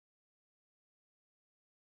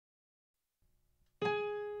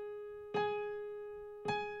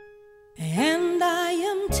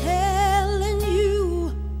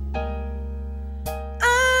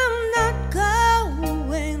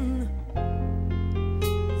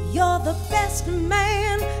You're the best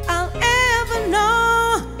man I'll ever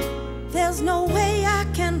know. There's no way I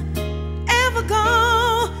can ever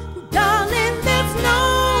go. Darling, there's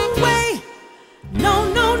no way. No,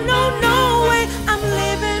 no, no, no way. I'm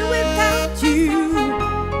living without you.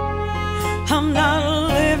 I'm not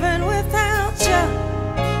living without you.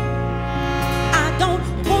 I don't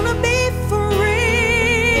wanna be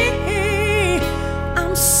free.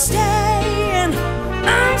 I'm staying,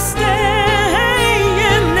 I'm staying,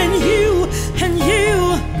 and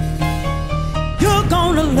you're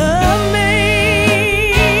gonna love me.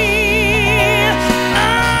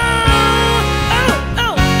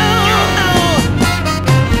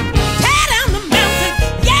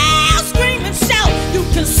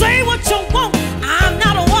 Say what you want, I'm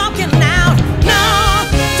not walking out. No,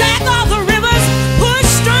 take all the rivers, push,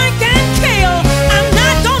 strike, and kill. I'm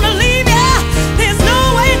not gonna leave you. There's no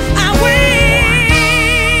way I will.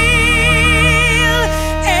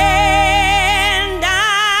 And I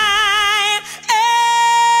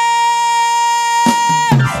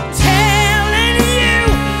am telling you,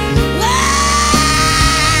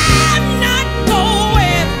 I'm not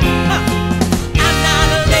going. I'm not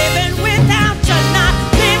living without you. Not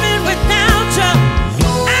without you.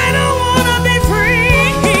 I don't wanna be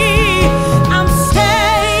free. I'm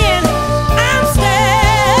staying,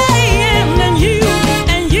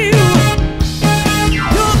 and you're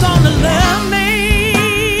gonna love me.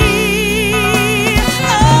 Oh,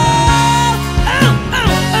 oh,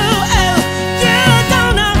 oh, oh, oh. You're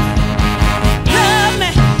gonna love me,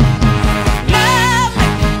 love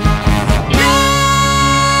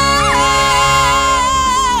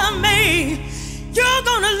me, you're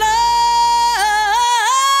gonna love.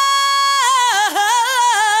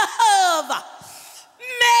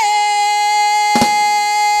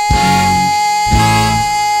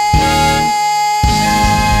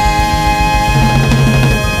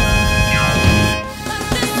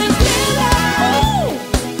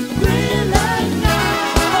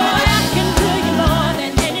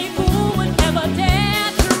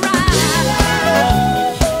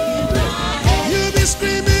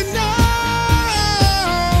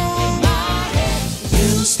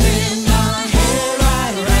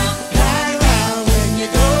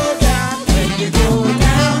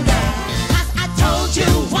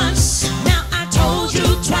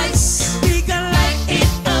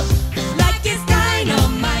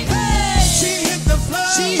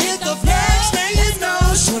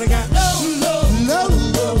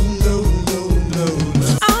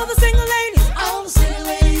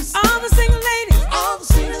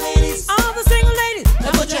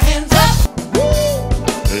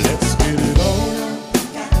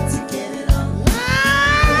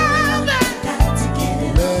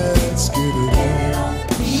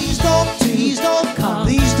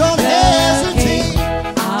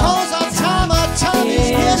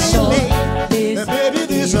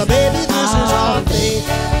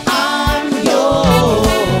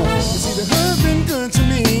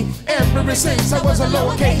 Since I was a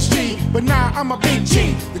lowercase G, but now I'm a big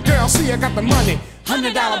G. The girls see I got the money,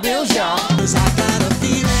 $100 bills, y'all. 'Cause I got a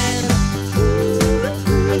feeling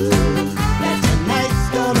that tonight's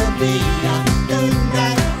gonna be a good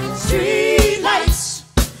night. Street lights,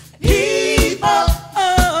 people,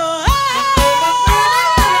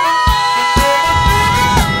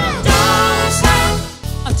 don't stop.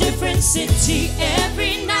 A different city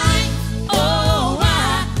every night. Oh,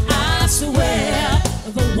 I swear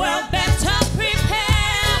the world better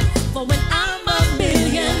when I'm a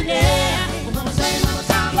millionaire. Mama say, mama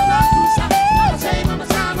time, mama stop. Mama say, mama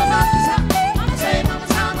time, mama stop. Mama say, mama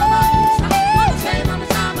time, mama stop. Mama say, mama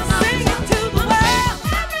time, mama stop. Sing it to the world.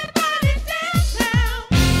 Everybody dance now.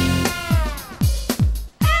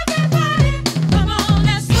 Everybody, come on,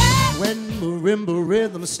 let's play. When marimba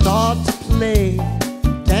rhythms start to play,